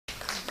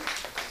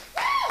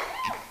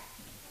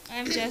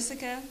I'm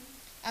Jessica.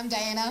 I'm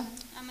Diana.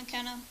 I'm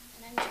McKenna.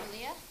 And I'm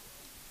Julia.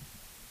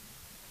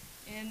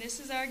 And this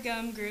is our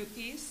gum group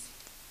piece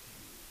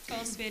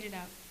called Spit It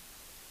Out.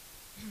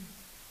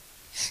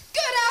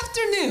 Good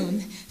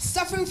afternoon.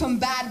 Suffering from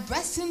bad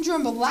breath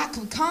syndrome or lack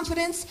of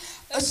confidence?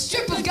 A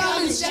strip of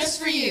gum is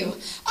just for you.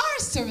 Our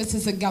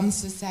services at Gum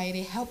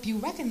Society help you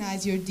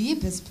recognize your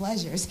deepest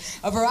pleasures.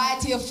 A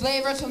variety of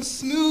flavors from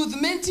smooth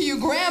mint to your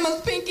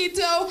grandma's pinky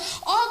toe,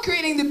 all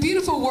creating the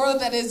beautiful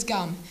world that is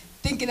gum.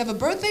 Thinking of a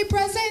birthday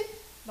present?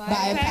 Buy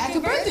a pack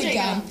of birthday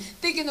gum.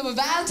 Thinking of a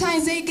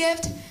Valentine's Day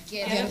gift?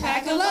 Get a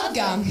pack of love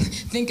gum.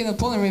 Thinking of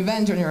pulling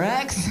revenge on your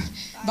ex?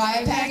 Buy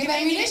a pack of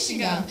ammunition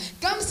gum.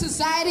 Gum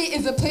Society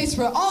is a place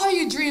where all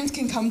your dreams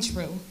can come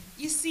true.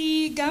 You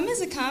see, gum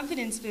is a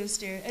confidence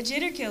booster, a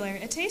jitter killer,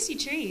 a tasty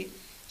treat.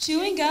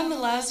 Chewing gum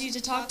allows you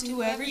to talk to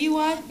whoever you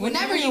want,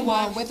 Whenever you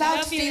want,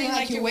 without feeling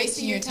like you're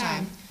wasting your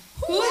time.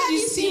 Who have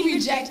you seen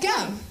reject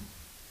gum?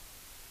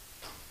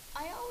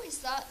 I always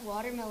thought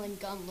watermelon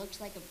gum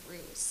looked like a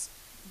bruise,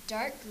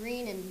 dark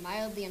green and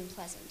mildly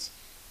unpleasant.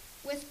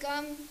 With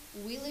gum,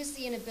 we lose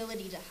the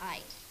inability to hide.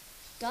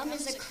 Gum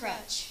is a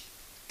crutch.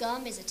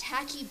 Gum is a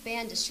tacky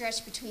band to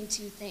stretch between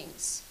two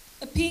things.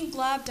 A pink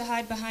glob to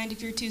hide behind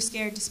if you're too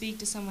scared to speak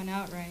to someone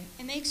outright.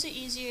 It makes it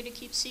easier to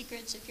keep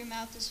secrets if your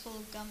mouth is full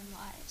of gum and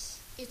lies.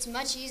 It's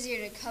much easier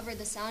to cover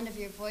the sound of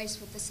your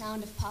voice with the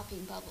sound of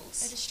popping A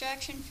bubbles.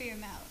 distraction for your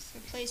mouth,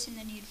 replacing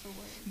the need for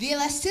words. The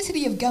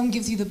elasticity of gum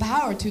gives you the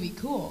power to be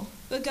cool.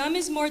 But gum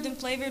is more than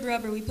flavored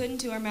rubber we put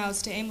into our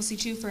mouths to aimlessly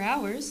chew for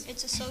hours.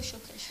 It's a social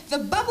cushion. The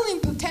bubbling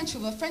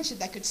potential of a friendship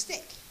that could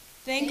stick.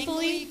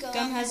 Thankfully,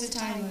 gum has a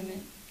time limit.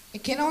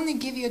 It can only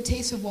give you a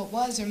taste of what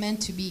was or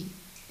meant to be.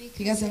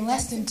 Because in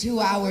less than 2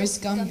 hours,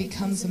 gum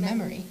becomes a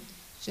memory.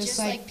 Just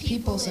like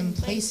peoples and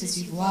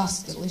places you've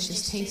lost the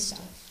delicious taste of.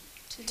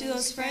 To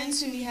those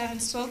friends whom you haven't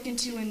spoken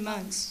to in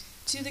months.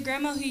 To the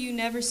grandma who you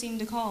never seem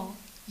to call.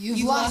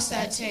 You've lost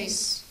that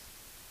taste.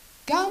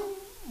 Gum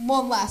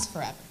won't last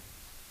forever.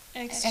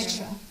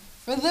 Extra.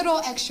 For a little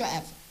extra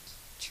effort.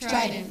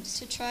 Trident.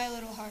 To try a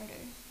little harder.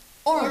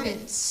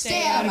 Orbit.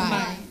 Stay out of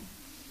mine.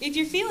 If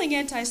you're feeling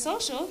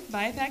antisocial,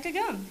 buy a pack of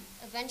gum.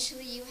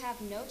 Eventually you have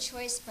no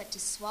choice but to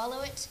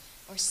swallow it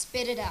or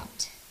spit it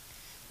out.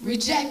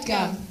 Reject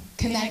gum.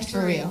 Connect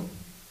for real.